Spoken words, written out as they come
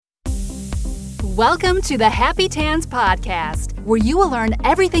Welcome to the Happy Tans podcast, where you will learn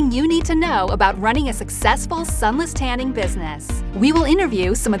everything you need to know about running a successful sunless tanning business. We will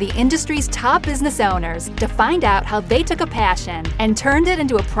interview some of the industry's top business owners to find out how they took a passion and turned it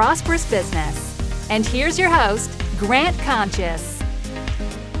into a prosperous business. And here's your host, Grant Conscious.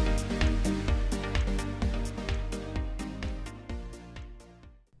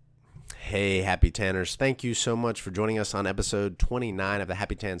 Hey, Happy Tanners. Thank you so much for joining us on episode 29 of the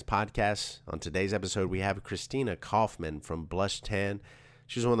Happy Tans podcast. On today's episode, we have Christina Kauffman from Blush Tan.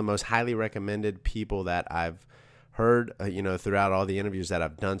 She's one of the most highly recommended people that I've heard, throughout all the interviews that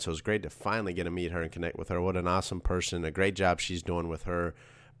I've done. So it's great to finally get to meet her and connect with her. What an awesome person. A great job she's doing with her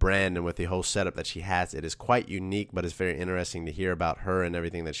brand and with the whole setup that she has. It is quite unique, but it's very interesting to hear about her and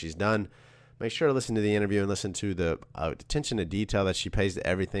everything that she's done. Make sure to listen to the interview and listen to the attention to detail that she pays to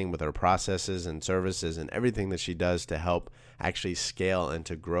everything with her processes and services and everything that she does to help actually scale and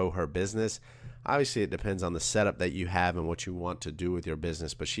to grow her business. Obviously, it depends on the setup that you have and what you want to do with your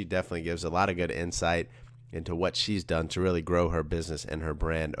business, but she definitely gives a lot of good insight into what she's done to really grow her business and her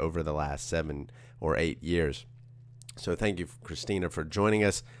brand over the last 7 or 8 years. So thank you, Christina, for joining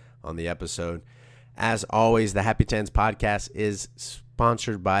us on the episode. As always, the Happy Tans podcast is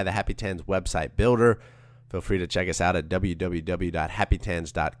sponsored by the Happy Tans website builder. Feel free to check us out at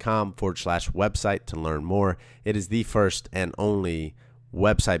www.happytans.com/website to learn more. It is the first and only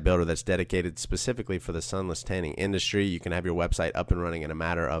website builder that's dedicated specifically for the sunless tanning industry. You can have your website up and running in a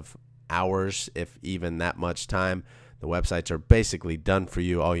matter of hours, if even that much time. The websites are basically done for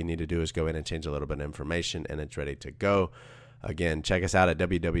you. All you need to do is go in and change a little bit of information, and it's ready to go. Again, check us out at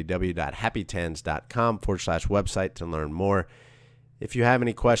www.happytans.com/website to learn more. If you have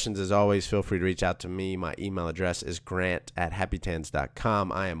any questions, as always, feel free to reach out to me. My email address is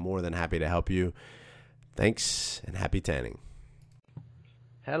grant@happytans.com. I am more than happy to help you. Thanks, and happy tanning.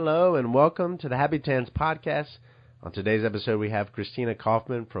 Hello, and welcome to the Happy Tans podcast. On today's episode, we have Christina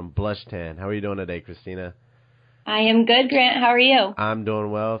Kauffman from Blush Tan. How are you doing today, Christina? I am good, Grant. How are you? I'm doing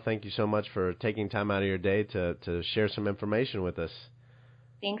well. Thank you so much for taking time out of your day to share some information with us.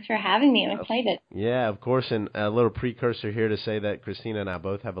 Thanks for having me. I'm excited. Yeah, of course. And a little precursor here to say that Christina and I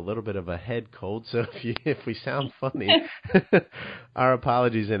both have a little bit of a head cold. So if we sound funny, our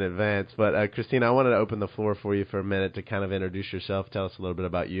apologies in advance. But Christina, I wanted to open the floor for you for a minute to kind of introduce yourself. Tell us a little bit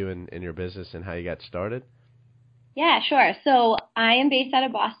about you and your business and how you got started. Yeah, sure. So I am based out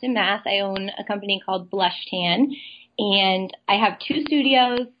of Boston, Mass. I own a company called Blush Tan, and I have 2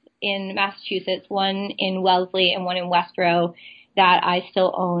 studios in Massachusetts, one in Wellesley and one in Westboro that I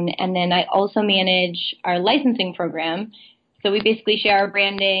still own. And then I also manage our licensing program. So we basically share our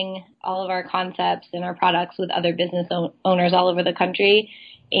branding, all of our concepts and our products with other business owners all over the country.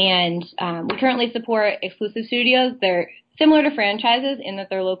 And we currently support exclusive studios. They're similar to franchises in that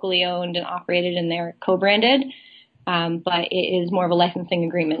they're locally owned and operated and they're co-branded. But it is more of a licensing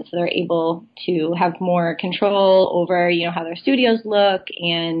agreement, so they're able to have more control over, how their studios look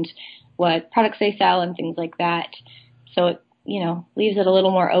and what products they sell and things like that. So it, leaves it a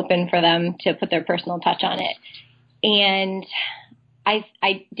little more open for them to put their personal touch on it. And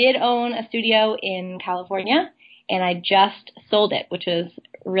I did own a studio in California, and I just sold it, which was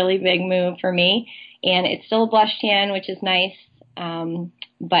a really big move for me. And it's still a Blush Tan, which is nice,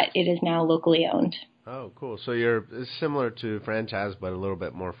 but it is now locally owned. Oh, cool. So you're similar to franchise, but a little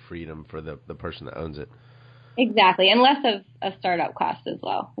bit more freedom for the person that owns it. Exactly, and less of a startup cost as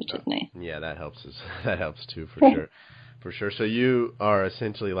well, which is nice. Yeah, that helps. That helps too, for sure. For sure. So you are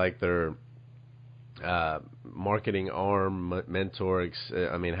essentially like their marketing arm, mentor.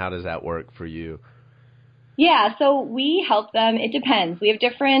 How does that work for you? Yeah, so we help them. It depends. We have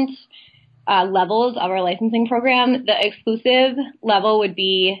different levels of our licensing program. The exclusive level would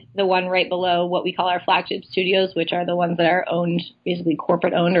be the one right below what we call our flagship studios, which are the ones that are owned, basically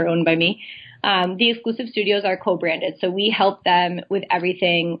corporate owned or owned by me. The exclusive studios are co-branded, so we help them with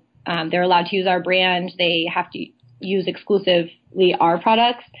everything. They're allowed to use our brand. They have to use exclusively our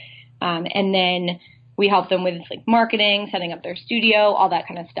products. And then we help them with marketing, setting up their studio, all that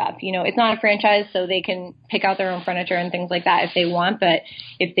kind of stuff. It's not a franchise, so they can pick out their own furniture and things like that if they want. But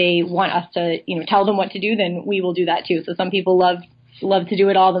if they want us to, tell them what to do, then we will do that too. So some people love to do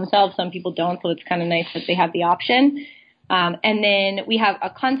it all themselves. Some people don't. So it's kind of nice that they have the option. And then we have a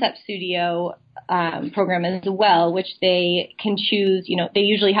concept studio program as well, which they can choose. They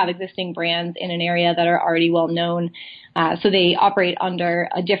usually have existing brands in an area that are already well known. So they operate under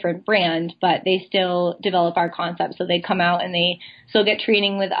a different brand, but they still develop our concept. So they come out and they still get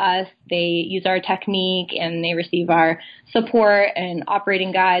training with us. They use our technique and they receive our support and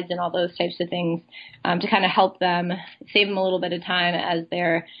operating guides and all those types of things to kind of help them, save them a little bit of time as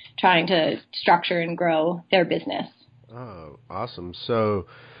they're trying to structure and grow their business. Oh, awesome. So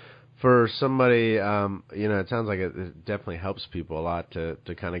for somebody, it sounds like it definitely helps people a lot to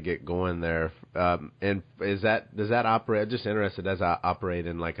kind of get going there. And does that operate, just interested, does that operate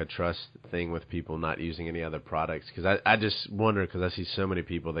in like a trust thing with people not using any other products? Because I just wonder, because I see so many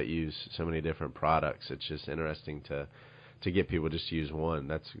people that use so many different products. It's just interesting to get people just to use one.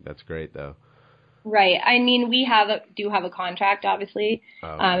 That's great, though. Right. I mean, we do have a contract, obviously.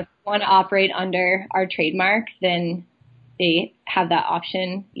 Oh. If you want to operate under our trademark, then they have that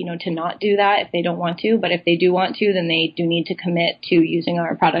option, to not do that if they don't want to. But if they do want to, then they do need to commit to using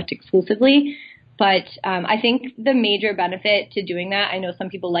our product exclusively. But I think the major benefit to doing that, I know some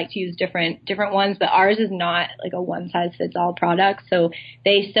people like to use different ones, but ours is not like a one-size-fits-all product. So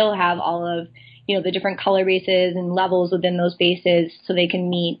they still have all of, the different color bases and levels within those bases so they can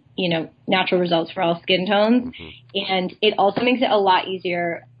meet, natural results for all skin tones. Mm-hmm. And it also makes it a lot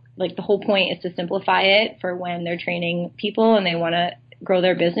easier. Like the whole point is to simplify it for when they're training people and they want to grow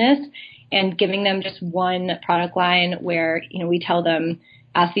their business, and giving them just one product line where, we tell them,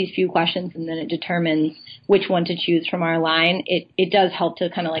 ask these few questions and then it determines which one to choose from our line. It does help to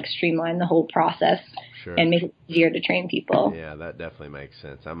kind of like streamline the whole process. Sure. And make it easier to train people. Yeah, that definitely makes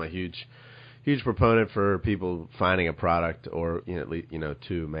sense. I'm a huge proponent for people finding a product or, at least,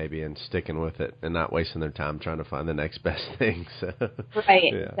 two maybe, and sticking with it and not wasting their time trying to find the next best thing. So,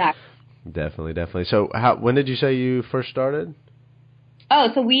 right, yeah, exactly. Definitely. So when did you say you first started? Oh,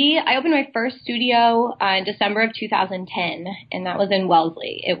 so I opened my first studio in December of 2010, and that was in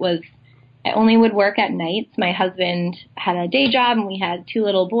Wellesley. I only would work at nights. My husband had a day job, and we had two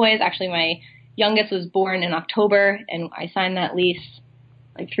little boys. Actually, my youngest was born in October, and I signed that lease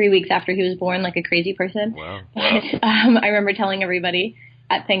like 3 weeks after he was born, like a crazy person. Wow. But I remember telling everybody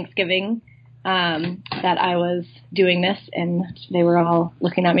at Thanksgiving that I was doing this, and they were all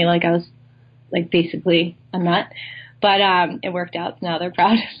looking at me like I was like basically a nut. But it worked out, so now they're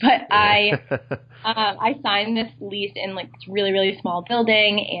proud. But I signed this lease in like this really, really small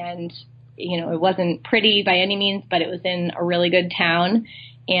building, and it wasn't pretty by any means, but it was in a really good town,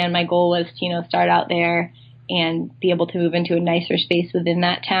 and my goal was to start out there and be able to move into a nicer space within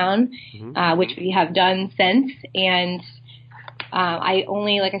that town, mm-hmm. Which we have done since. And I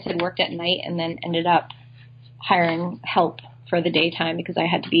only, like I said, worked at night and then ended up hiring help for the daytime because I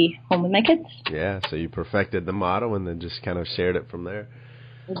had to be home with my kids. Yeah, so you perfected the model and then just kind of shared it from there.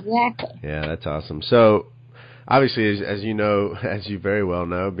 Exactly. Yeah, that's awesome. So obviously, as you very well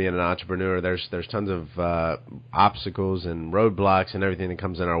know, being an entrepreneur, there's tons of obstacles and roadblocks and everything that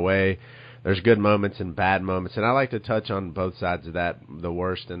comes in our way. There's good moments and bad moments, and I like to touch on both sides of that, the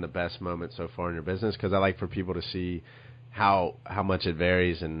worst and the best moments so far in your business, because I like for people to see how much it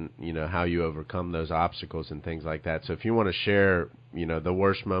varies and, how you overcome those obstacles and things like that. So if you want to share, the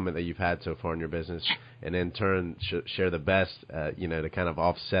worst moment that you've had so far in your business, and in turn share the best, to kind of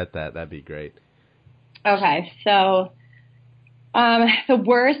offset that, that'd be great. Okay, so the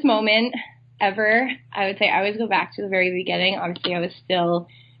worst moment ever, I would say I always go back to the very beginning. Obviously, I was still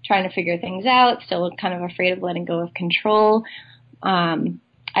trying to figure things out, still kind of afraid of letting go of control. I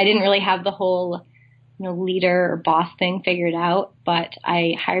didn't really have the whole leader or boss thing figured out, but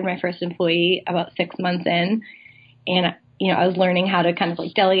I hired my first employee about 6 months in, and I was learning how to kind of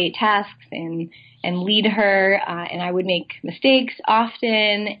like delegate tasks and lead her, and I would make mistakes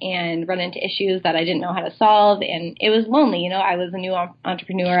often and run into issues that I didn't know how to solve, and it was lonely. I was a new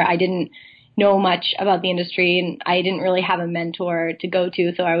entrepreneur. I didn't know much about the industry, and I didn't really have a mentor to go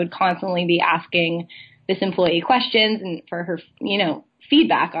to, so I would constantly be asking this employee questions and for her,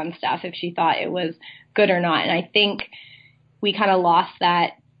 feedback on stuff if she thought it was good or not. And I think we kind of lost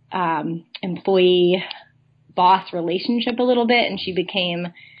that employee-boss relationship a little bit, and she became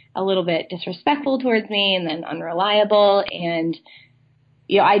a little bit disrespectful towards me and then unreliable. And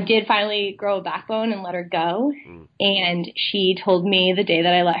I did finally grow a backbone and let her go. And she told me the day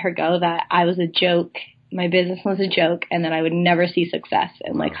that I let her go that I was a joke, my business was a joke, and that I would never see success,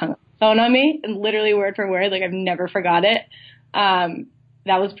 and like hung up the phone on me, and literally word for word, like I've never forgot it.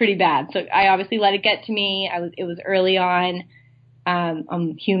 That was pretty bad. So I obviously let it get to me. It was early on.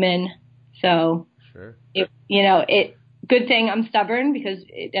 I'm human. So, sure. It good thing I'm stubborn, because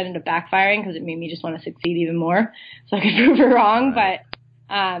it ended up backfiring, because it made me just want to succeed even more so I could prove her wrong. Right. But,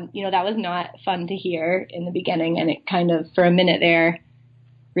 that was not fun to hear in the beginning. And it kind of, for a minute there,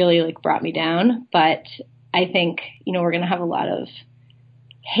 really like brought me down. But I think, we're going to have a lot of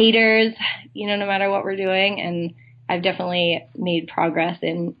haters, no matter what we're doing. And I've definitely made progress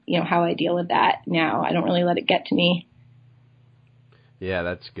in, how I deal with that now. I don't really let it get to me. Yeah,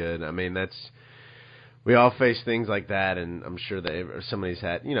 that's good. I mean, we all face things like that, and I'm sure that somebody's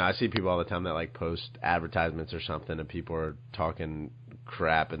had, I see people all the time that like post advertisements or something, and people are talking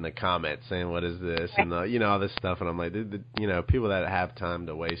crap in the comments saying, what is this? And, all this stuff. And I'm like, people that have time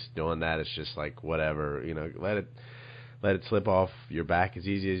to waste doing that, it's just like, whatever, let it slip off your back as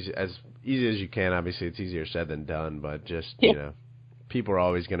easy as you can. Obviously, it's easier said than done, but just, people are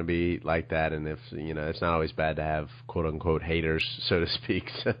always going to be like that, and if it's not always bad to have quote unquote haters, so to speak.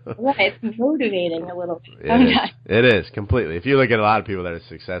 So right, it's motivating a little bit. It is completely. If you look at a lot of people that are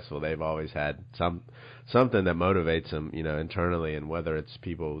successful, they've always had something that motivates them, internally, and whether it's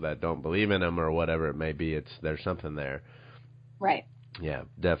people that don't believe in them or whatever it may be, there's something there. Right. Yeah,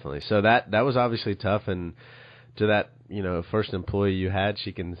 definitely. So that was obviously tough, and to that, first employee you had,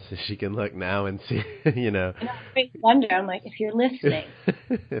 she can look now and see, And I wonder, I'm like, if you're listening.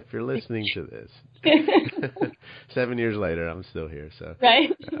 If you're listening to this. 7 years later, I'm still here. So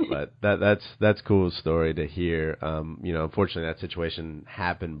right. But that's a cool story to hear. Unfortunately that situation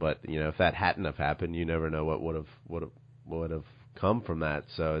happened, but if that hadn't have happened, you never know what would have come from that.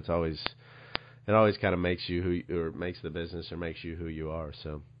 So it always kind of makes you makes the business, or makes you who you are.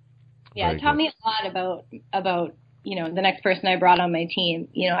 So yeah, it taught me a lot about the next person I brought on my team.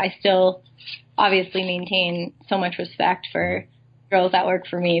 I still obviously maintain so much respect for girls that work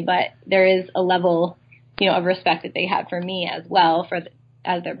for me, but there is a level, of respect that they have for me as well,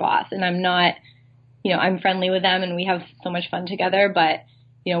 as their boss. And I'm not, I'm friendly with them and we have so much fun together, but,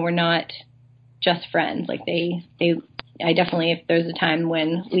 we're not just friends. Like I definitely, if there's a time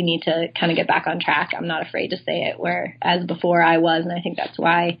when we need to kind of get back on track, I'm not afraid to say it, whereas before I was. And I think that's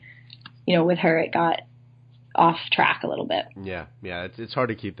why, with her, it got off track a little bit. Yeah. It's hard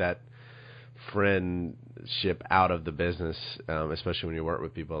to keep that friendship out of the business, especially when you work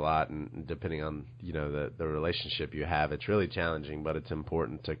with people a lot, and depending on the relationship you have, it's really challenging. But it's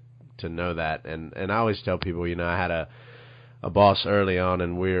important to know that. And I always tell people, I had a boss early on,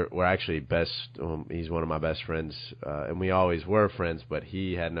 and we're actually best. He's one of my best friends, and we always were friends. But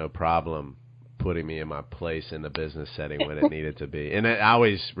he had no problem putting me in my place in the business setting when it needed to be. And I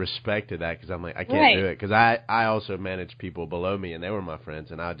always respected that, because I'm like, I can't do it, because I also managed people below me, and they were my friends,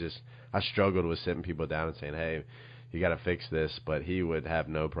 and I struggled with sitting people down and saying, hey, you got to fix this. But he would have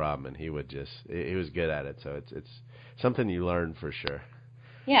no problem, and he was good at it. So it's something you learn for sure.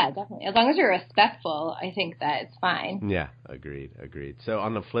 Yeah, definitely. As long as you're respectful, I think that it's fine. Yeah, agreed. So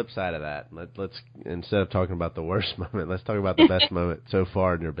on the flip side of that, let's instead of talking about the worst moment, let's talk about the best moment so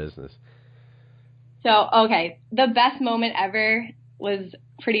far in your business. So, okay, the best moment ever was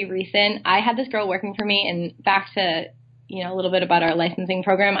pretty recent. I had this girl working for me, and back to, a little bit about our licensing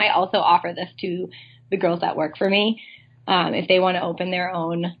program, I also offer this to the girls that work for me. If they want to open their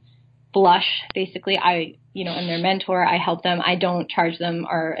own blush, basically, I'm their mentor. I help them. I don't charge them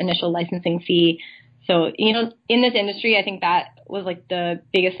our initial licensing fee. So, in this industry, I think that was like the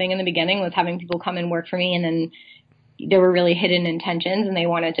biggest thing in the beginning, was having people come and work for me, and then there were really hidden intentions, and they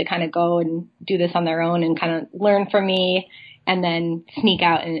wanted to kind of go and do this on their own and kind of learn from me, and then sneak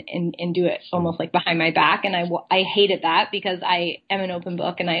out and do it almost like behind my back. And I hated that, because I am an open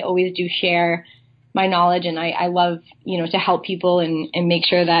book, and I always do share my knowledge, and I love, to help people and make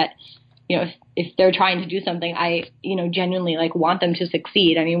sure that, if they're trying to do something, I, genuinely like want them to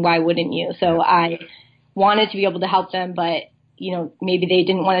succeed. I mean, why wouldn't you? So I wanted to be able to help them, but, maybe they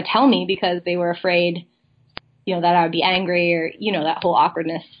didn't want to tell me because they were afraid, that I would be angry, or, that whole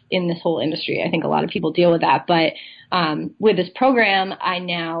awkwardness in this whole industry. I think a lot of people deal with that. But with this program, I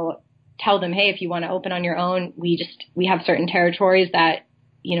now tell them, hey, if you want to open on your own, we have certain territories that,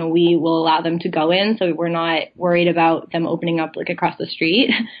 we will allow them to go in. So we're not worried about them opening up like across the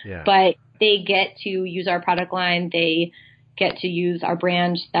street, but they get to use our product line. They get to use our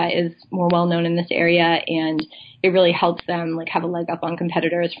brand that is more well known in this area. And it really helps them like have a leg up on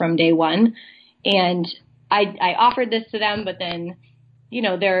competitors from day one. And I offered this to them, but then,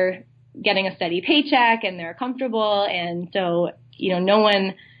 they're getting a steady paycheck and they're comfortable. And so, no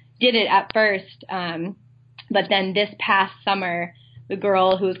one did it at first. But then this past summer, the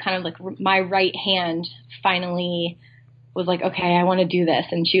girl who was kind of like my right hand finally was like, okay, I want to do this.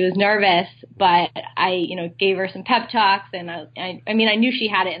 And she was nervous, but I, gave her some pep talks. And I knew she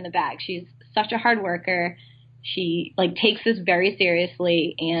had it in the bag. She's such a hard worker. she like takes this very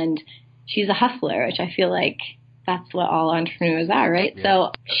seriously, and she's a hustler, which I feel like that's what all entrepreneurs are, right? Yeah.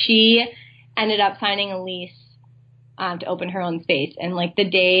 So she ended up signing a lease to open her own space. And like the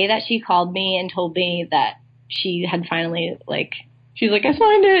day that she called me and told me that she had finally she's like, I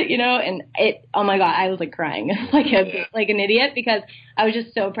signed it, and it, oh my God, I was like crying like an idiot, because I was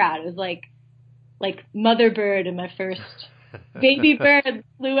just so proud. It was like mother bird, and my first baby bird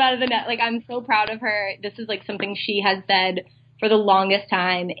flew out of the net. Like, I'm so proud of her. This is like something she has said for the longest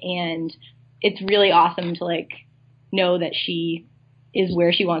time. And it's really awesome to like know that she is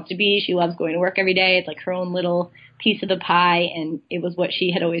where she wants to be. She loves going to work every day. It's like her own little piece of the pie, and it was what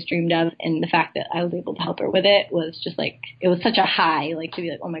she had always dreamed of. And the fact that I was able to help her with it was just like, it was such a high, like to be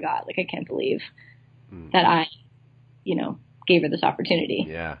like, oh my God, like I can't believe that I, gave her this opportunity.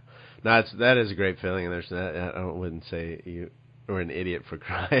 Yeah. No, that is a great feeling, and I wouldn't say you were an idiot for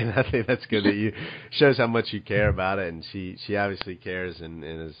crying. I think that's good that you shows how much you care about it, and she obviously cares and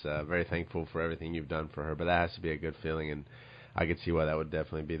is very thankful for everything you've done for her. But that has to be a good feeling, and I could see why that would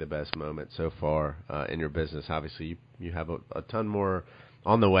definitely be the best moment so far in your business. Obviously, you have a ton more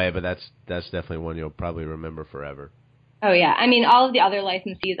on the way, but that's definitely one you'll probably remember forever. Oh, yeah. I mean, all of the other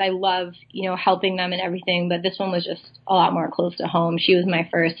licensees, I love, helping them and everything, but this one was just a lot more close to home. She was my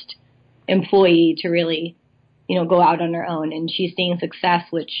first employee to really, go out on her own, and she's seeing success,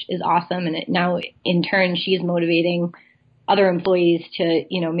 which is awesome. And now, in turn, she's motivating other employees to,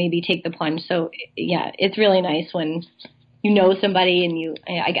 maybe take the plunge. So, yeah, it's really nice when somebody and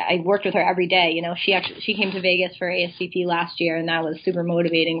I worked with her every day. She came to Vegas for ASCP last year, and that was super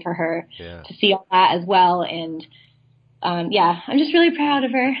motivating for her to see all that as well. And I'm just really proud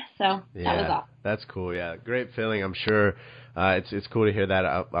of her. So that was awesome. That's cool. Yeah. Great feeling. I'm sure it's cool to hear that.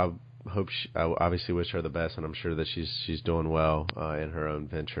 I hope I obviously wish her the best, and I'm sure that she's doing well in her own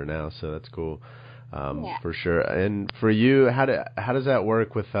venture now. So that's cool. For sure. And for you, how does that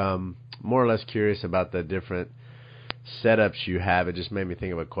work with, more or less curious about the different setups you have? It just made me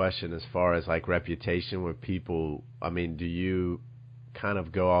think of a question as far as like reputation with people. I mean, do you kind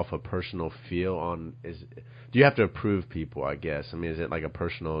of go off a personal feel on, do you have to approve people, I guess? I mean, is it like a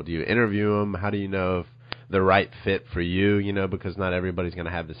personal, do you interview them? How do you know if the right fit for you, because not everybody's going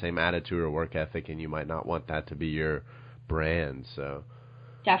to have the same attitude or work ethic, and you might not want that to be your brand. So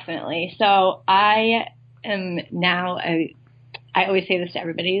definitely. So I am now, I always say this to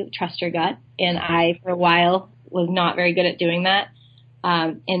everybody, trust your gut. And I, for a while, was not very good at doing that.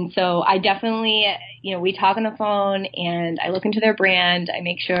 And so I definitely, we talk on the phone, and I look into their brand. I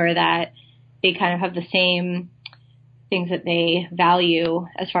make sure that they kind of have the same things that they value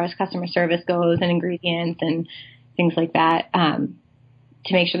as far as customer service goes, and ingredients and things like that,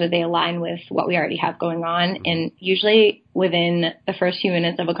 to make sure that they align with what we already have going on. And usually within the first few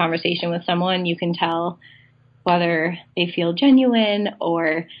minutes of a conversation with someone, you can tell whether they feel genuine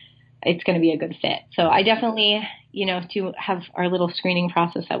or it's going to be a good fit. So I definitely, to have our little screening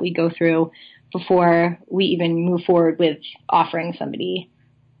process that we go through before we even move forward with offering somebody,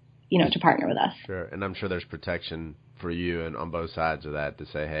 to partner with us. Sure. And I'm sure there's protection for you and on both sides of that to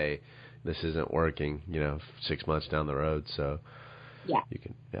say, hey, this isn't working, 6 months down the road. So yeah, you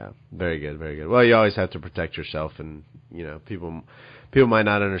can, very good, very good. Well, you always have to protect yourself, and, people might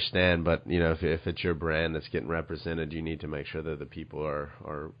not understand, but, if it's your brand that's getting represented, you need to make sure that the people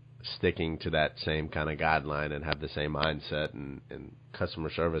are sticking to that same kind of guideline and have the same mindset, and customer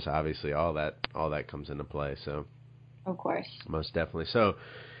service, obviously, all that comes into play. So of course, most definitely. So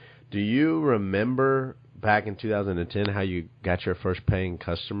do you remember back in 2010 how you got your first paying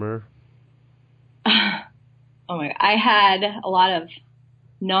customer? Oh my God. I had a lot of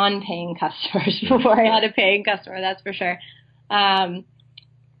non-paying customers before I had a paying customer, that's for sure. I'm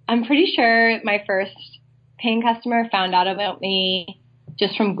pretty sure my first paying customer found out about me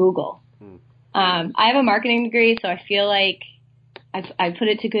just from Google. I have a marketing degree, so I feel like I put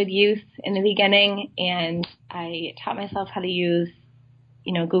it to good use in the beginning, and I taught myself how to use,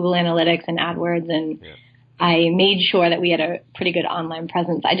 Google Analytics and AdWords, and I made sure that we had a pretty good online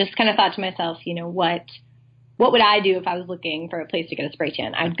presence. I just kind of thought to myself, what would I do if I was looking for a place to get a spray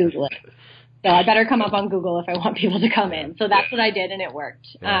tan? I'd Google it. So I better come up on Google if I want people to come in. So that's what I did, and it worked.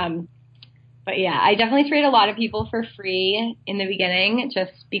 But yeah, I definitely sprayed a lot of people for free in the beginning,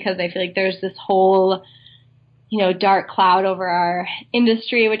 just because I feel like there's this whole, dark cloud over our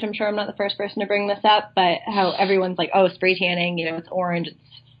industry, which I'm sure I'm not the first person to bring this up, but how everyone's like, oh, spray tanning, it's orange, it's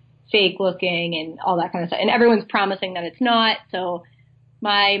fake looking and all that kind of stuff. And everyone's promising that it's not. So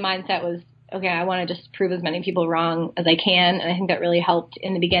my mindset was, okay, I want to just prove as many people wrong as I can. And I think that really helped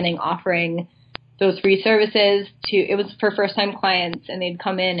in the beginning, offering those free services it was for first time clients, and they'd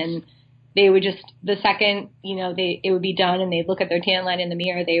come in and they would just, the second, it would be done and they'd look at their tan line in the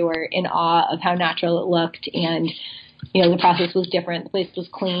mirror, they were in awe of how natural it looked. And, the process was different. The place was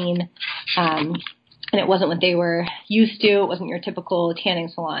clean. And it wasn't what they were used to. It wasn't your typical tanning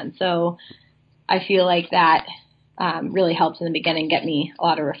salon. So I feel like that really helps in the beginning get me a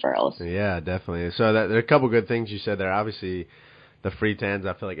lot of referrals. Yeah, definitely. So there are a couple good things you said there. Obviously, the free tans,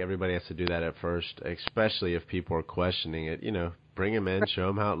 I feel like everybody has to do that at first, especially if people are questioning it. Bring them in, show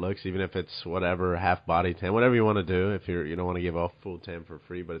them how it looks, even if it's whatever, half body tan, whatever you want to do. If you don't want to give a full tan for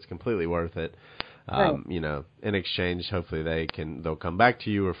free, but it's completely worth it. Right. In exchange, hopefully they'll come back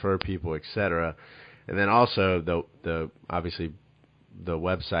to you, refer people, etc. And then also the obviously the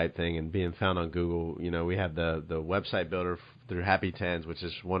website thing and being found on Google. We have the website builder through Happy Tans, which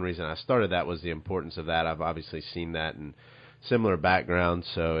is one reason I started that, was the importance of that. I've obviously seen that in similar backgrounds,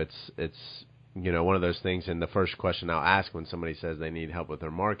 so it's one of those things. And the first question I'll ask when somebody says they need help with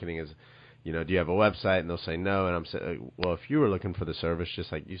their marketing is, do you have a website? And they'll say no. And I'm saying, well, if you were looking for the service,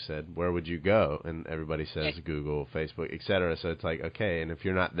 just like you said, where would you go? And everybody says Google, Facebook, etc. So it's like, okay, and if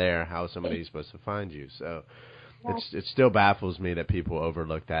you're not there, how is somebody supposed to find you? So it still baffles me that people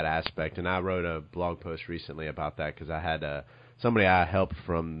overlook that aspect. And I wrote a blog post recently about that because I had somebody I helped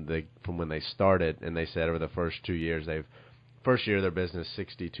from when they started, and they said over the first 2 years First year of their business,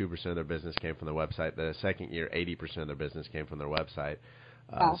 62% of their business came from their website. The second year, 80% of their business came from their website.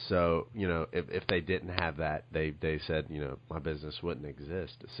 Wow. So, if they didn't have that, they said, my business wouldn't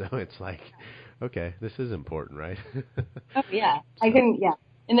exist. So it's like, okay, this is important, right? Oh, yeah. So.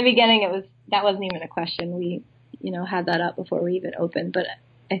 In the beginning, that wasn't even a question. We, had that up before we even opened. But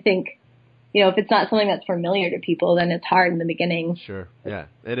I think, if it's not something that's familiar to people, then it's hard in the beginning. Sure. Yeah,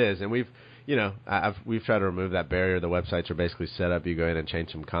 it is. And we've tried to remove that barrier. The websites are basically set up. You go in and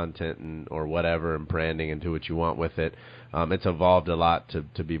change some content or whatever and branding and do what you want with it. It's evolved a lot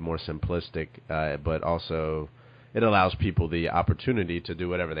to be more simplistic, but also it allows people the opportunity to do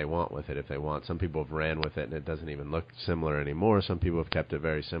whatever they want with it if they want. Some people have ran with it and it doesn't even look similar anymore. Some people have kept it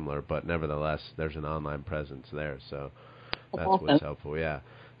very similar, but nevertheless, there's an online presence there. So that's awesome. What's helpful. Yeah,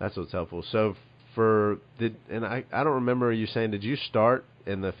 that's what's helpful. So I don't remember you saying, did you start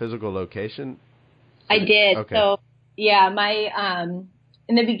in the physical location? I did. Okay. So yeah,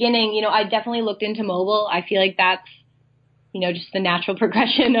 in the beginning, I definitely looked into mobile. I feel like that's, just the natural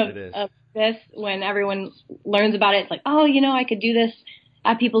progression of this. When everyone learns about it, it's like, oh, I could do this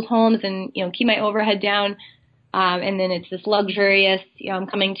at people's homes and, keep my overhead down. And then it's this luxurious, I'm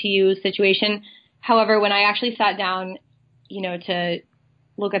coming to you situation. However, when I actually sat down, to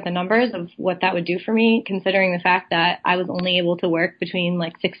look at the numbers of what that would do for me, considering the fact that I was only able to work between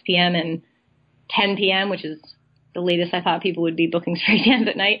like 6 p.m. and 10 p.m., which is the latest I thought people would be booking straight tans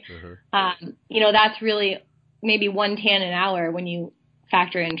at night. Mm-hmm. That's really maybe 1 tan an hour when you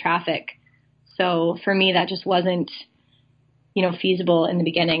factor in traffic. So for me, that just wasn't, feasible in the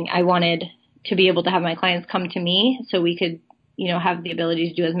beginning. I wanted to be able to have my clients come to me so we could, have the ability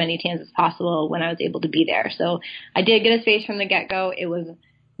to do as many tans as possible when I was able to be there. So I did get a space from the get-go. It was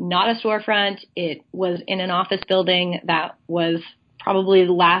not a storefront. It was in an office building that was probably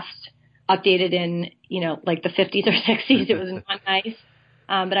last updated in, like the 50s or 60s. It was not nice.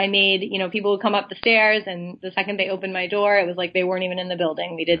 But I made, people would come up the stairs, and the second they opened my door, it was like they weren't even in the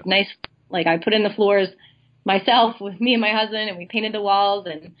building. We did nice, like I put in the floors myself with me and my husband, and we painted the walls,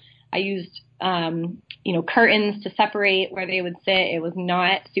 and I used, curtains to separate where they would sit. It was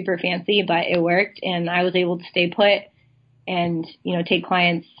not super fancy, but it worked, and I was able to stay put and, take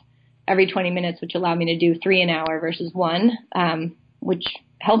clients every 20 minutes, which allowed me to do 3 an hour versus 1, which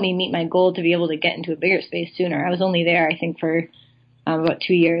helped me meet my goal to be able to get into a bigger space sooner. I was only there, I think, for about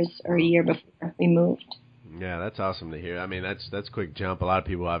 2 years or a year before we moved. Yeah, that's awesome to hear. I mean, that's a quick jump. A lot of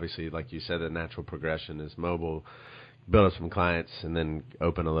people, obviously, like you said, the natural progression is mobile, build up some clients, and then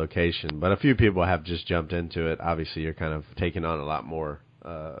open a location. But a few people have just jumped into it. Obviously, you're kind of taking on a lot more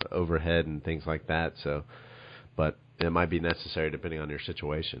overhead and things like that. So, but it might be necessary depending on your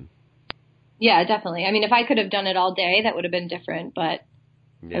situation. Yeah, definitely. I mean, if I could have done it all day, that would have been different. But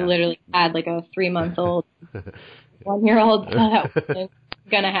I literally had like a 3-month-old, 1-year-old, so that wasn't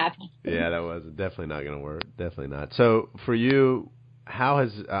going to happen. Yeah, that was definitely not going to work. Definitely not. So for you, how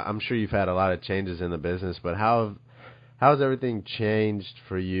has, I'm sure you've had a lot of changes in the business, but how has everything changed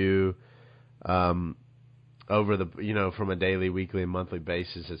for you over the, from a daily, weekly, and monthly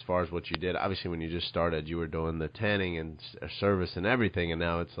basis as far as what you did? Obviously, when you just started, you were doing the tanning and service and everything, and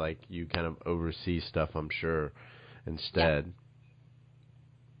now it's like you kind of oversee stuff, I'm sure, instead. Yeah.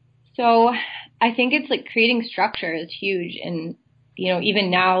 So I think it's like creating structure is huge. And, even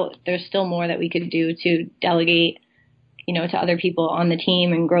now there's still more that we could do to delegate, to other people on the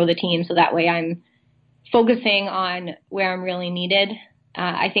team and grow the team. So that way I'm focusing on where I'm really needed.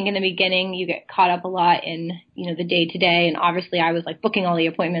 I think in the beginning you get caught up a lot in, the day to day. And obviously I was like booking all the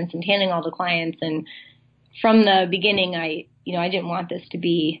appointments and handling all the clients. And from the beginning, I didn't want this to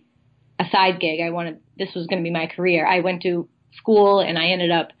be a side gig. This was going to be my career. I went to school and I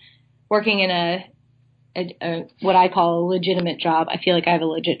ended up working in a what I call a legitimate job. I feel like I have a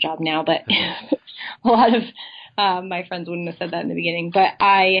legit job now, but a lot of my friends wouldn't have said that in the beginning. But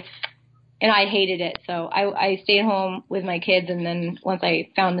I hated it. So I stayed home with my kids. And then once I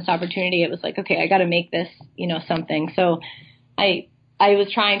found this opportunity, it was like, okay, I got to make this, something. So I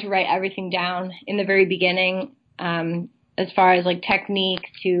was trying to write everything down in the very beginning, as far as like technique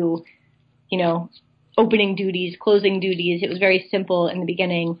to, opening duties, closing duties. It was very simple in the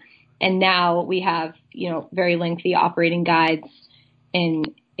beginning. And now we have, very lengthy operating guides and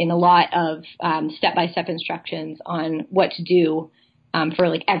a lot of step-by-step instructions on what to do for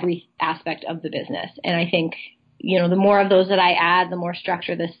like every aspect of the business. And I think, the more of those that I add, the more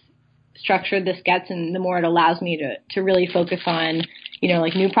structured this gets, and the more it allows me to really focus on,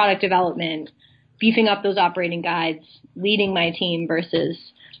 like new product development, beefing up those operating guides, leading my team versus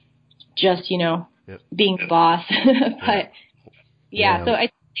just, being the boss. But so I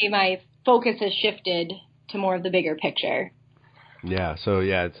say my focus has shifted to more of the bigger picture. Yeah. So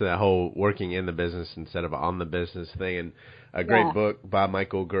it's that whole working in the business instead of on the business thing. And a great book by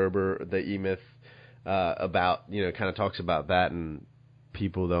Michael Gerber, The E-Myth, about, kind of talks about that. And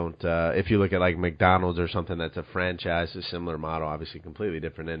people don't, if you look at like McDonald's or something that's a franchise, a similar model, obviously completely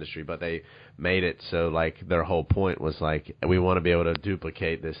different industry, but they made it so like their whole point was like, we want to be able to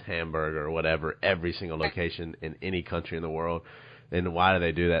duplicate this hamburger or whatever, every single location in any country in the world. And why do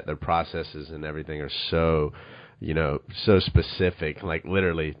they do that? Their processes and everything are so, so specific, like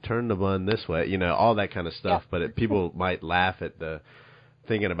literally turn the bun this way, all that kind of stuff. But people might laugh at the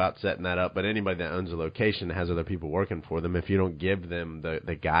thinking about setting that up. But anybody that owns a location has other people working for them. If you don't give them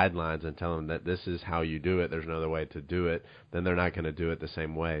the guidelines and tell them that this is how you do it, there's no other way to do it, then they're not going to do it the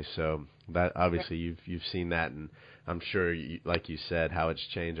same way. So that obviously you've seen that, and I'm sure, like you said, how it's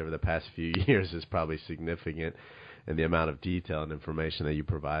changed over the past few years is probably significant. And the amount of detail and information that you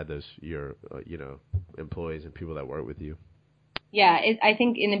provide your employees and people that work with you. Yeah, I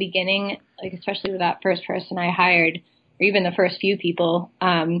think in the beginning, like especially with that first person I hired, or even the first few people,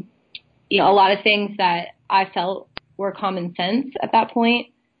 a lot of things that I felt were common sense at that point.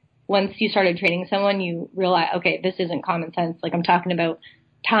 Once you started training someone, you realize, okay, this isn't common sense. Like I'm talking about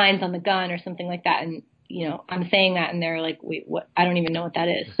tines on the gun or something like that, and I'm saying that, and they're like, wait, what? I don't even know what that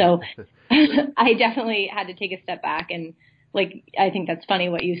is. So I definitely had to take a step back. And like, I think that's funny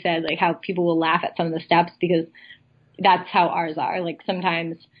what you said, like how people will laugh at some of the steps, because that's how ours are. Like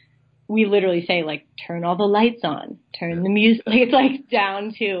sometimes we literally say like, turn all the lights on, turn the music. Like it's like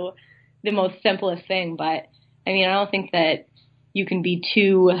down to the most simplest thing. But I mean, I don't think that you can give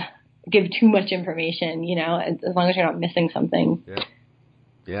too much information, as long as you're not missing something.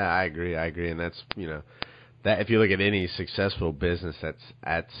 Yeah, I agree. And that's, that if you look at any successful business that's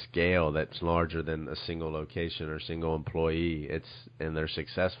at scale, that's larger than a single location or single employee, and they're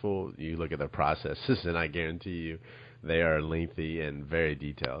successful, you look at their processes, and I guarantee you they are lengthy and very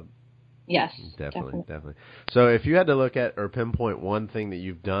detailed. Yes, definitely. So if you had to look at or pinpoint one thing that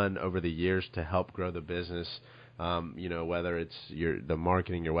you've done over the years to help grow the business, whether it's the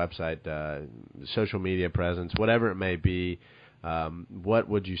marketing, your website, social media presence, whatever it may be, what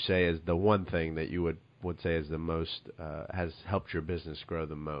would you say is the one thing that you would say is the most, has helped your business grow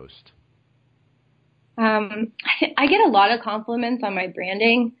the most? I get a lot of compliments on my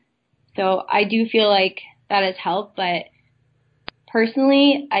branding, so I do feel like that has helped, but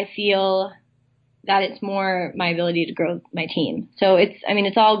personally, I feel that it's more my ability to grow my team. So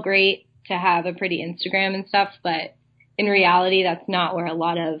it's all great to have a pretty Instagram and stuff, but in reality, that's not where a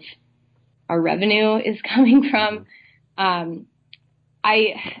lot of our revenue is coming from.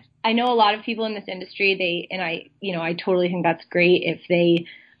 I know a lot of people in this industry, I totally think that's great if they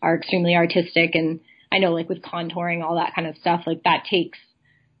are extremely artistic, and I know like with contouring, all that kind of stuff, like that takes,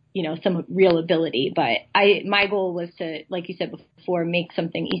 some real ability. But my goal was to, like you said before, make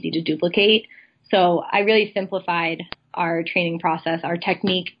something easy to duplicate. So I really simplified our training process, our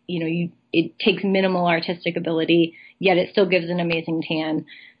technique. It takes minimal artistic ability, yet it still gives an amazing tan.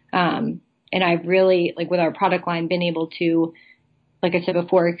 And I've really, like with our product line, been able to, like I said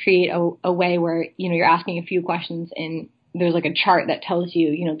before, create a way where, you're asking a few questions and there's like a chart that tells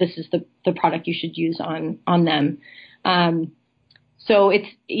you, this is the product you should use on them. So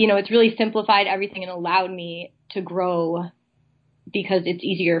it's really simplified everything and allowed me to grow because it's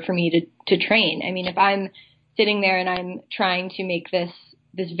easier for me to train. I mean, if I'm sitting there and I'm trying to make this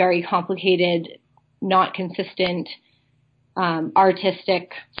very complicated, not consistent,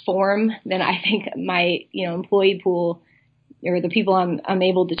 artistic form, then I think my, employee pool or the people I'm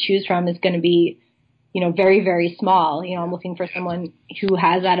able to choose from is going to be, very, very small. I'm looking for someone who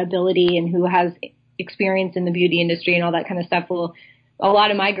has that ability and who has experience in the beauty industry and all that kind of stuff. Well, a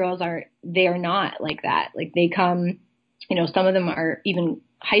lot of my girls are not like that. Like they come, some of them are even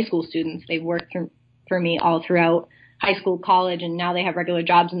high school students. They've worked for me all throughout high school, college, and now they have regular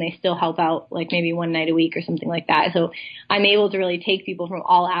jobs and they still help out like maybe one night a week or something like that. So I'm able to really take people from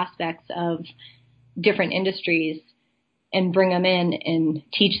all aspects of different industries and bring them in and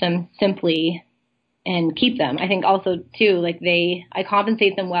teach them simply and keep them. I think also too, like I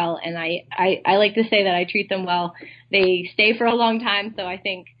compensate them well, and I like to say that I treat them well. They stay for a long time, so I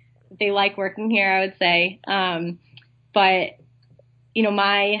think they like working here, I would say. But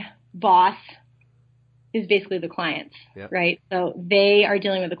my boss is basically the clients, yep. Right? So they are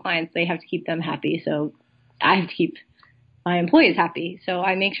dealing with the clients. They have to keep them happy. So I have to keep my employees happy. So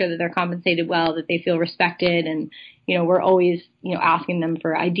I make sure that they're compensated well, that they feel respected. And, we're always, asking them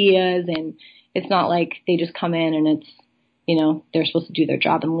for ideas. And it's not like they just come in and it's, they're supposed to do their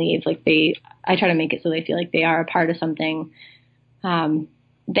job and leave. Like I try to make it so they feel like they are a part of something.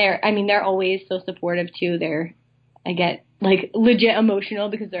 They're always so supportive too. I get like legit emotional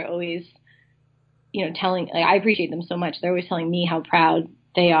because they're always, I appreciate them so much. They're always telling me how proud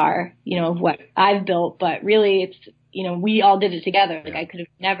they are, of what I've built, but really it's, we all did it together. Like I could have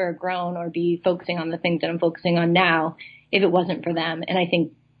never grown or be focusing on the things that I'm focusing on now if it wasn't for them. And I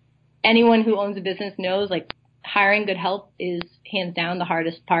think anyone who owns a business knows like hiring good help is hands down the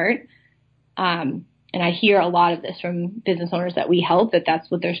hardest part. And I hear a lot of this from business owners that we help,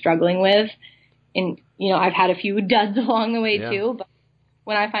 that's what they're struggling with. And, I've had a few duds along the way too, but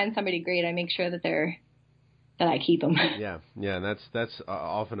when I find somebody great, I make sure that I keep them. Yeah. And that's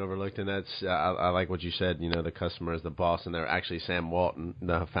often overlooked. And that's, I like what you said, the customer is the boss. And actually Sam Walton,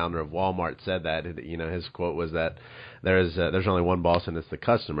 the founder of Walmart, said that, his quote was that there's only one boss and it's the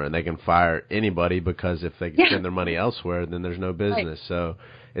customer, and they can fire anybody because if they spend their money elsewhere, then there's no business. Right. So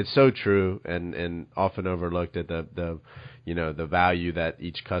it's so true and often overlooked at the value that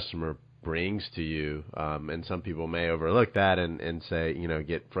each customer brings to you, and some people may overlook that and say,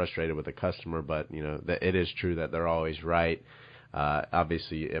 get frustrated with the customer, but that it is true that they're always right.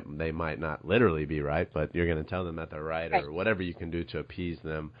 Obviously they might not literally be right, but you're going to tell them that they're right, or whatever you can do to appease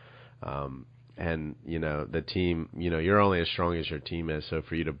them. And the team, you're only as strong as your team is. So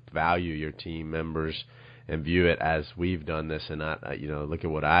for you to value your team members and view it as we've done this and not, look at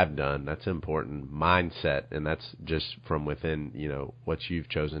what I've done. That's important mindset, and that's just from within, what you've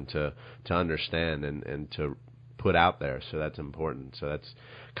chosen to understand and to put out there. So that's important. So that's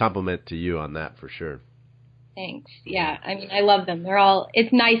compliment to you on that for sure. Thanks. Yeah. I love them.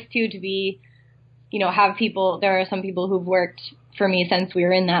 It's nice too to be, have people. There are some people who've worked for me since we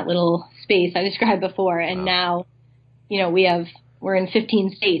were in that little space I described before. And now, we're in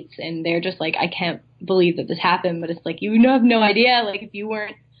 15 states, and they're just like, I can't believe that this happened, but it's like, have no idea. Like if you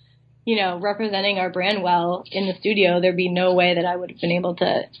weren't, representing our brand well in the studio, there'd be no way that I would have been able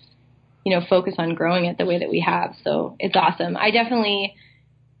to, focus on growing it the way that we have. So it's awesome. I definitely,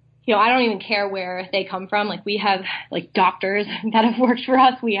 I don't even care where they come from. Like we have like doctors that have worked for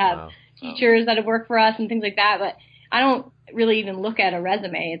us. We have teachers that have worked for us and things like that. But I don't really even look at a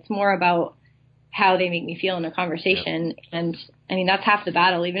resume. It's more about how they make me feel in a conversation. Yep. And that's half the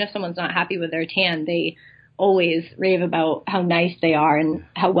battle. Even if someone's not happy with their tan, they always rave about how nice they are and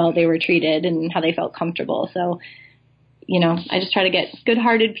how well they were treated and how they felt comfortable. So, I just try to get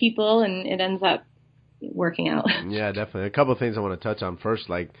good-hearted people, and it ends up working out. Yeah, definitely. A couple of things I want to touch on first,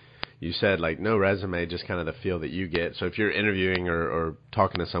 like you said, like no resume, just kind of the feel that you get. So if you're interviewing or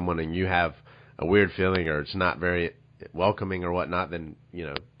talking to someone and you have a weird feeling or it's not very welcoming or whatnot, then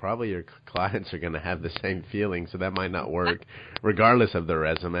probably your clients are going to have the same feeling, so that might not work regardless of their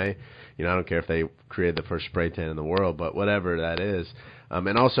resume. I don't care if they created the first spray tan in the world, but whatever that is.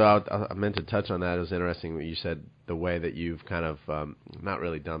 And also I meant to touch on that. It was interesting what you said, the way that you've kind of not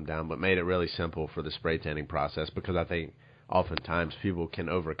really dumbed down, but made it really simple for the spray tanning process, because I think oftentimes people can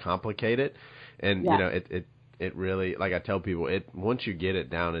overcomplicate it, and it really, like I tell people, once you get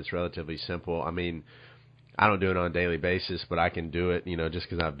it down, it's relatively simple. I don't do it on a daily basis, but I can do it, just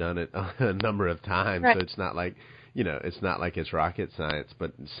because I've done it a number of times. Right. So it's not like, it's not like it's rocket science,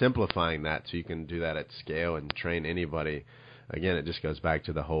 but simplifying that so you can do that at scale and train anybody. Again, it just goes back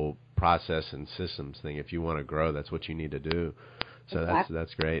to the whole process and systems thing. If you want to grow, that's what you need to do. So exactly.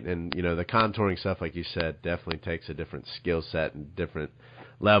 That's great. And, the contouring stuff, like you said, definitely takes a different skill set and different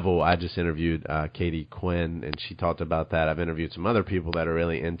level. I just interviewed Katie Quinn, and she talked about that. I've interviewed some other people that are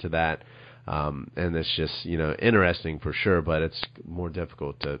really into that. And it's just, interesting for sure, but it's more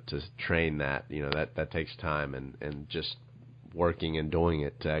difficult to train that. That takes time and just working and doing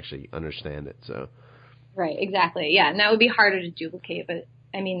it to actually understand it. So. Right, exactly. Yeah, and that would be harder to duplicate. But,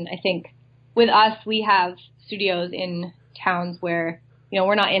 I mean, I think with us, we have studios in towns where,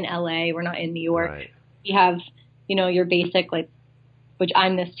 we're not in L.A., we're not in New York. Right. We have, your basic, which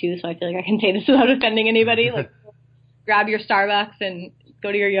I'm this too, so I feel like I can say this without offending anybody, grab your Starbucks and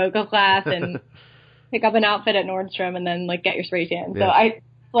go to your yoga class and pick up an outfit at Nordstrom and then get your spray tan. Yeah. So I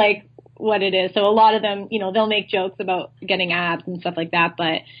like what it is. So a lot of them, they'll make jokes about getting abs and stuff like that,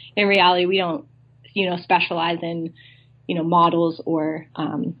 but in reality we don't, specialize in, models or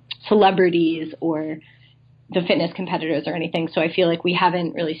celebrities or the fitness competitors or anything. So I feel like we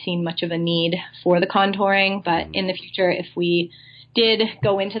haven't really seen much of a need for the contouring, but in the future, if we did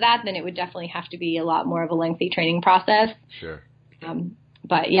go into that, then it would definitely have to be a lot more of a lengthy training process. Sure.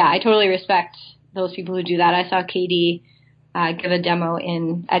 But yeah, I totally respect those people who do that. I saw Katie give a demo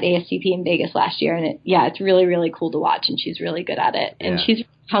at ASCP in Vegas last year, and it's really, really cool to watch, and she's really good at it. And she's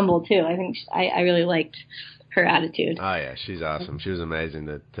humble too. I think I really liked her attitude. Oh yeah, she's awesome. She was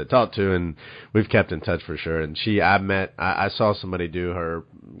amazing to talk to, and we've kept in touch for sure. And I saw somebody do her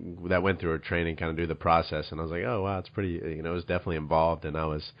that went through her training, kind of do the process, and I was like, oh wow, it's pretty. It was definitely involved, and I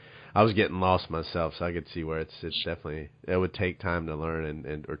was getting lost myself, so I could see where it's definitely, it would take time to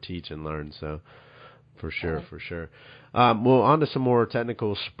learn or teach and learn. So for sure. Well, on to some more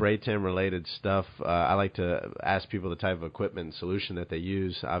technical spray tan related stuff. I like to ask people the type of equipment and solution that they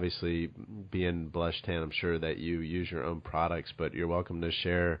use. Obviously, being Blush Tan, I'm sure that you use your own products, but you're welcome to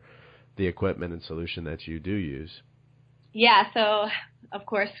share the equipment and solution that you do use. Yeah, so of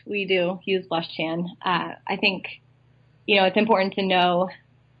course we do use Blush Tan. I think, it's important to know,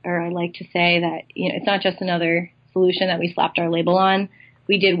 or I like to say that, it's not just another solution that we slapped our label on.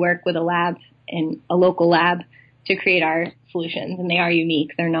 We did work with a local lab to create our solutions, and they are unique.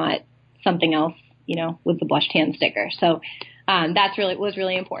 They're not something else, with the Blush Tan sticker. So was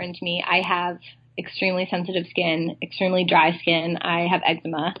really important to me. I have extremely sensitive skin, extremely dry skin. I have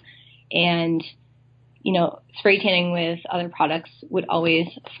eczema, and spray tanning with other products would always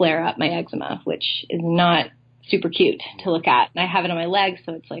flare up my eczema, which is not super cute to look at. And I have it on my legs,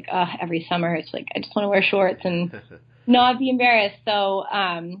 so it's every summer it's I just want to wear shorts and not be embarrassed. So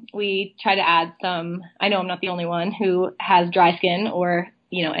we try to add some. I know I'm not the only one who has dry skin or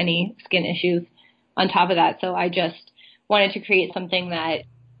any skin issues on top of that. So I just wanted to create something that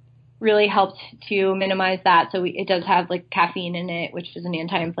really helped to minimize that. So it does have caffeine in it, which is an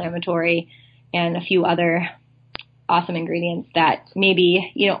anti-inflammatory, and a few other awesome ingredients that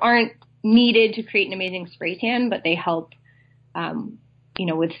maybe aren't needed to create an amazing spray tan, but they help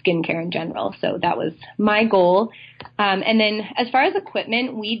with skincare in general. So that was my goal. And then as far as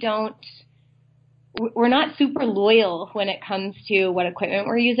equipment, we're not super loyal when it comes to what equipment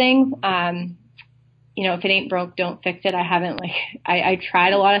we're using. If it ain't broke, don't fix it. I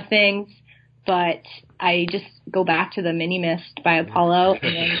tried a lot of things, but I just go back to the Mini Mist by Apollo.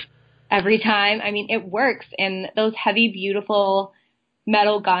 And then every time, it works. And those heavy, beautiful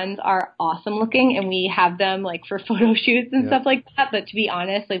metal guns are awesome looking, and we have them for photo shoots and stuff like that. But to be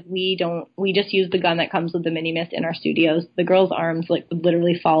honest, we just use the gun that comes with the Mini Mist in our studios. The girls' arms would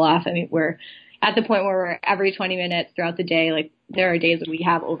literally fall off. We're at the point where we're every 20 minutes throughout the day. There are days that we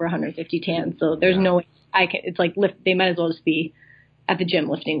have over 150 tans. So there's no way it's they might as well just be at the gym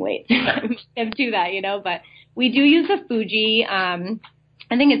lifting weights and do that, but we do use a Fuji. I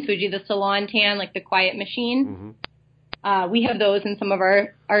think it's Fuji, the Salon Tan, the quiet machine. Mm-hmm. We have those in some of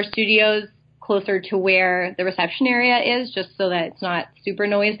our studios closer to where the reception area is, just so that it's not super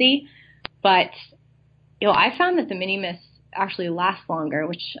noisy. But, I found that the Mini Mist actually lasts longer,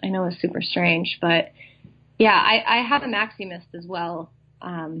 which I know is super strange. But, yeah, I have a Maxi Mist as well,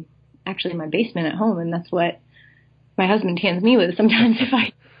 actually in my basement at home, and that's what my husband tans me with sometimes if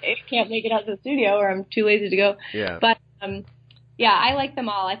I can't make it out to the studio or I'm too lazy to go. Yeah. But, I like them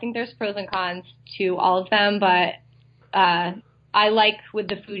all. I think there's pros and cons to all of them, but I like with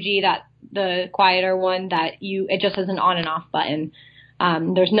the Fuji that the quieter one that it just has an on and off button.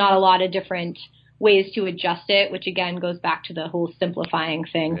 There's not a lot of different ways to adjust it, which again goes back to the whole simplifying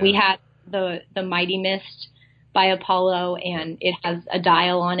thing. Yeah. We had the Mighty Mist by Apollo, and it has a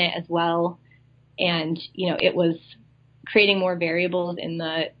dial on it as well. And, it was creating more variables in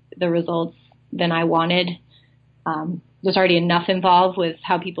the results than I wanted. There's already enough involved with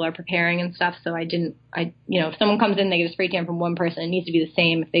how people are preparing and stuff. So if someone comes in, they get a spray tan from one person, it needs to be the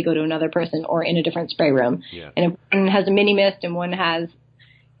same if they go to another person or in a different spray room. Yeah. And if one has a Mini Mist and one has,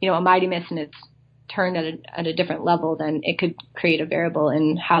 a mighty miss and it's turned at a different level, then it could create a variable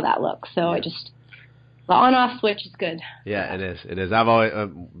in how that looks. So the on-off switch is good. Yeah, it is. I've always,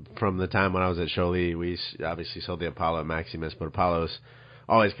 from the time when I was at Jolie, we obviously sold the Apollo Maximus, but Apollo's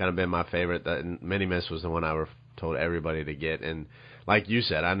always kind of been my favorite. The Mini Miss was the one I told everybody to get. And like you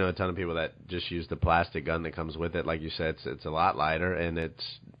said, I know a ton of people that just use the plastic gun that comes with it. Like you said, it's a lot lighter, and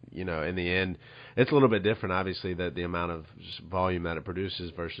it's, in the end, it's a little bit different, obviously, the amount of volume that it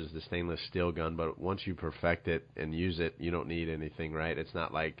produces versus the stainless steel gun. But once you perfect it and use it, you don't need anything, right? It's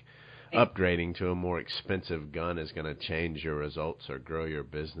not like upgrading to a more expensive gun is going to change your results or grow your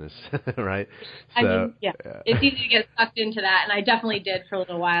business, right? So, it's easy to get sucked into that, and I definitely did for a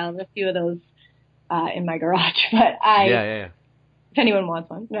little while. There's a few of those in my garage, but if anyone wants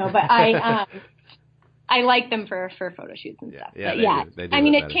one, no, but I like them for photo shoots and stuff. Yeah, but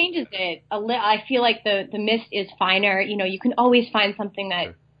it changes it a little. I feel like the mist is finer. You can always find something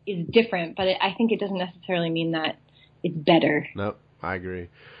that is different, but I think it doesn't necessarily mean that it's better. Nope, I agree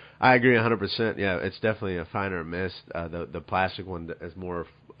 100%. Yeah, it's definitely a finer mist. The plastic one is more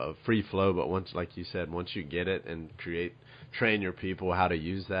of free flow, but once you get it and train your people how to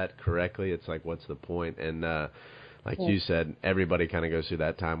use that correctly, it's like, what's the point? And you said, everybody kind of goes through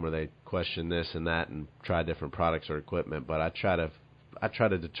that time where they question this and that and try different products or equipment. But I try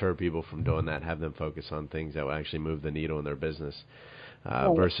to deter people from doing that, have them focus on things that will actually move the needle in their business.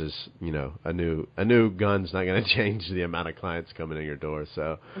 Versus, a new gun's not going to change the amount of clients coming in your door.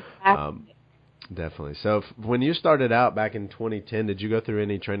 So, definitely. So, when you started out back in 2010, did you go through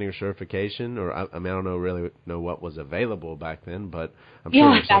any training or certification? Or I don't really know what was available back then, but I'm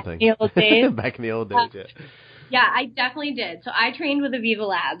sure there's something. Back in the old days. Back in the old days, yeah. Yeah, I definitely did. So I trained with Aviva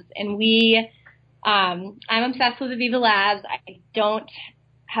Labs, and I'm obsessed with Aviva Labs. I don't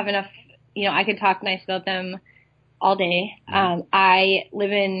have enough. I could talk nice about them all day. I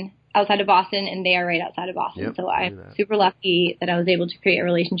live outside of Boston, and they are right outside of Boston. So I'm super lucky that I was able to create a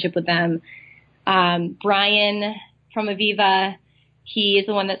relationship with them. Brian from Aviva, he is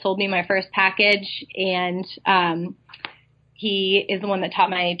the one that sold me my first package, and he is the one that taught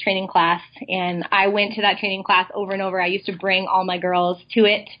my training class. And I went to that training class over and over. I used to bring all my girls to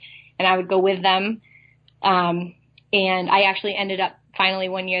it, and I would go with them. And I actually ended up, finally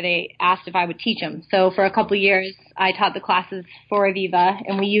one year they asked if I would teach them. So for a couple of years, I taught the classes for Aviva,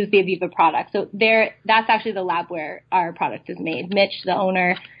 and we use the Aviva product. So that's actually the lab where our product is made. Mitch, the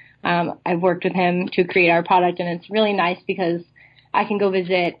owner, I've worked with him to create our product, and it's really nice because I can go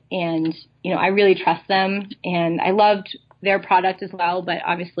visit, and I really trust them, and I loved their product as well. But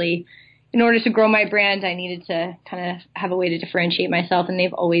obviously, in order to grow my brand, I needed to kind of have a way to differentiate myself, and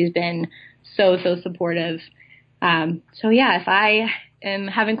they've always been so supportive. If I am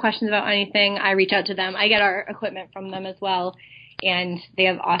having questions about anything, I reach out to them. I get our equipment from them as well, and they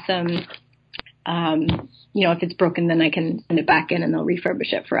have awesome, if it's broken, then I can send it back in and they'll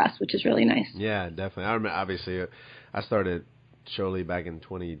refurbish it for us, which is really nice. Yeah, definitely. I remember, obviously, I started Jolie back in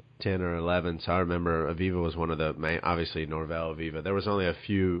 2010 or 11, so I remember Aviva was one of the main, obviously Norvell, Aviva. There was only a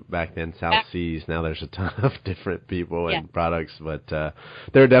few back then, South Seas. Now there's a ton of different people and products, but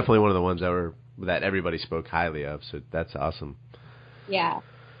they're definitely one of the ones that everybody spoke highly of, so that's awesome. Yeah.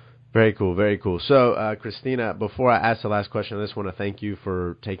 Very cool, very cool. So, Christina, before I ask the last question, I just want to thank you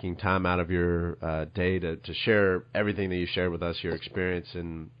for taking time out of your day to share everything that you shared with us, your experience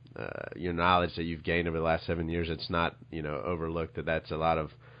and your knowledge that you've gained over the last 7 years. It's not, overlooked that's a lot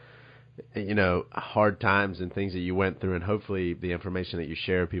of, hard times and things that you went through, and hopefully the information that you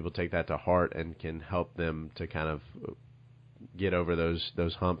share, people take that to heart and can help them to kind of get over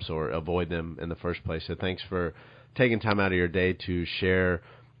those humps or avoid them in the first place. So thanks for taking time out of your day to share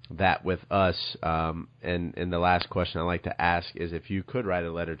that with us. And the last question I like to ask is, if you could write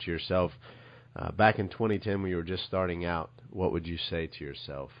a letter to yourself back in 2010 when you were just starting out, what would you say to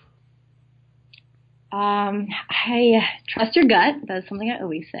yourself? I trust your gut. That's something I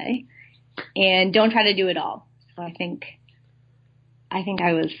always say. And don't try to do it all. So I think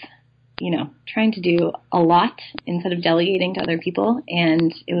I was, trying to do a lot instead of delegating to other people.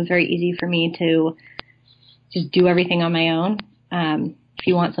 And it was very easy for me to just do everything on my own. If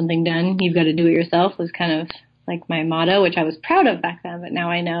you want something done, you've got to do it yourself, was kind of like my motto, which I was proud of back then. But now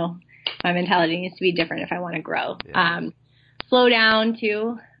I know my mentality needs to be different if I want to grow. Yeah. Slow down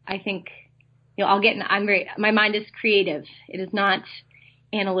too. I think, my mind is creative. It is not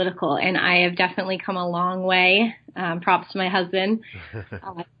analytical, and I have definitely come a long way. Props to my husband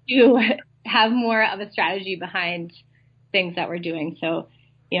to have more of a strategy behind things that we're doing. So,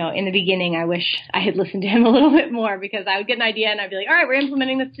 in the beginning, I wish I had listened to him a little bit more, because I would get an idea and I'd be like, all right, we're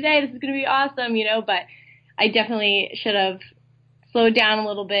implementing this today. This is going to be awesome, but I definitely should have slowed down a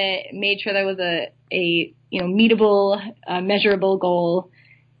little bit, made sure there was a meetable, measurable goal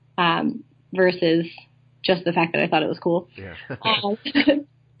versus just the fact that I thought it was cool. Yeah.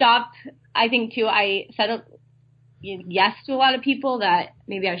 Stopped. I think too. I said yes to a lot of people that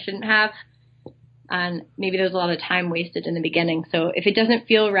maybe I shouldn't have, and maybe there's a lot of time wasted in the beginning. So if it doesn't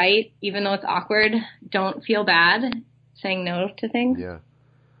feel right, even though it's awkward, don't feel bad saying no to things. Yeah.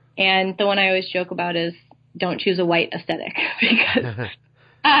 And the one I always joke about is don't choose a white aesthetic because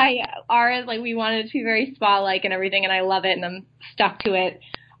ours, like, we wanted it to be very spa-like and everything, and I love it, and I'm stuck to it.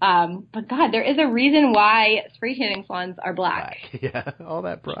 But God, there is a reason why spray tanning salons are black. Yeah, all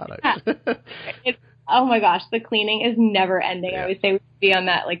that product. Yeah. Oh my gosh, the cleaning is never ending. Yeah. I always say we'd be on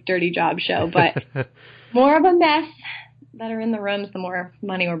that like dirty job show, but more of a mess that are in the rooms, the more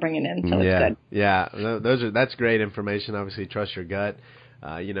money we're bringing in. So it's good. Yeah, that's great information. Obviously, trust your gut.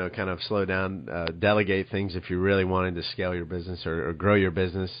 Kind of slow down, delegate things if you're really wanting to scale your business or grow your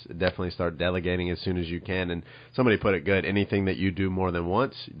business. Definitely start delegating as soon as you can. And somebody put it good. Anything that you do more than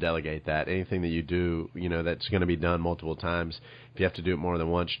once, delegate that. Anything that you do, that's going to be done multiple times. If you have to do it more than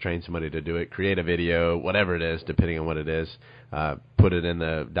once, train somebody to do it. Create a video, whatever it is, depending on what it is. Put it in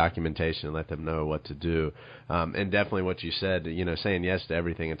the documentation and let them know what to do. And definitely what you said, saying yes to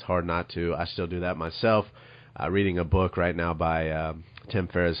everything. It's hard not to. I still do that myself. Reading a book right now by Tim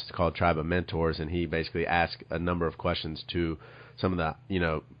Ferriss called Tribe of Mentors, and he basically asked a number of questions to some of the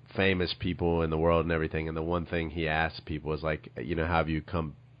famous people in the world and everything. And the one thing he asked people was like, how have you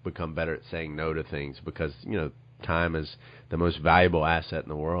become better at saying no to things? Because time is the most valuable asset in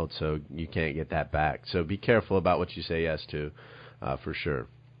the world, so you can't get that back. So be careful about what you say yes to, for sure.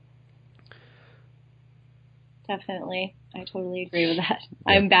 Definitely, I totally agree with that.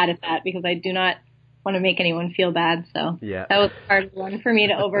 Yeah. I'm bad at that because I do not want to make anyone feel bad, so yeah. That was a hard one for me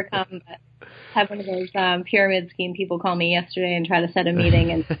to overcome. But I had one of those pyramid scheme people call me yesterday and try to set a meeting,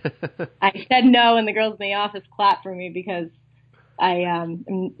 and I said no, and the girls in the office clapped for me because I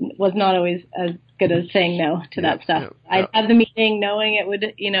was not always as good as saying no to that stuff. I'd have the meeting knowing it would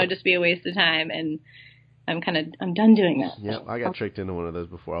just be a waste of time, and I'm done doing that. Yep, I got tricked into one of those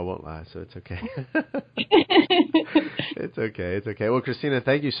before. I won't lie, so it's okay. It's okay. Well, Christina,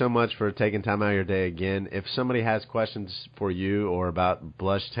 thank you so much for taking time out of your day again. If somebody has questions for you or about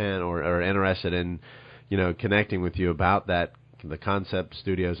Blush Tan or interested in, connecting with you about that, the concept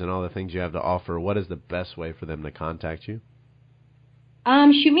studios and all the things you have to offer, what is the best way for them to contact you?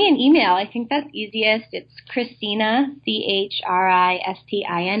 Shoot me an email. I think that's easiest. It's Christina, Christina,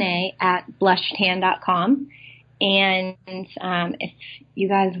 @blushtan.com. And if you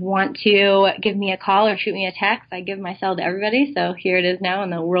guys want to give me a call or shoot me a text, I give my cell to everybody. So here it is now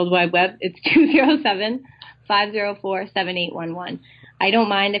on the World Wide Web. It's 207-504-7811. I don't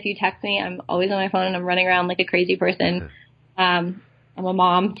mind if you text me. I'm always on my phone and I'm running around like a crazy person. I'm a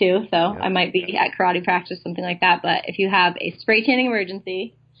mom, too, so I might be at karate practice, something like that. But if you have a spray tanning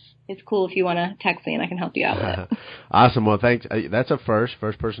emergency, it's cool if you want to text me and I can help you out with it. Awesome. Well, thanks. That's a first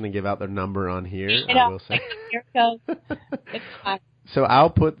person to give out their number on here. I will say. Here it goes. It's fine. So I'll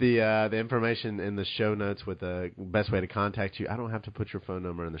put the information in the show notes with the best way to contact you. I don't have to put your phone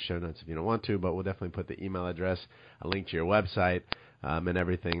number in the show notes if you don't want to, but we'll definitely put the email address, a link to your website, and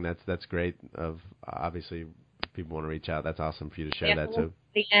everything. That's great. Obviously, if people want to reach out, that's awesome for you to share that. So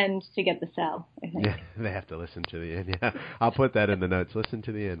the end to get the cell, I think. Yeah, they have to listen to the end. Yeah, I'll put that in the notes. Listen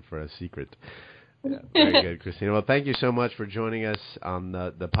to the end for a secret. Yeah, very good, Christina. Well, thank you so much for joining us on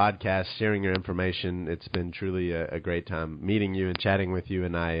the podcast, sharing your information. It's been truly a great time meeting you and chatting with you,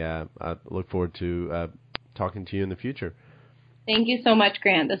 and I look forward to talking to you in the future. Thank you so much,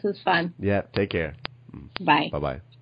 Grant. This was fun. Yeah, take care. Bye. Bye-bye.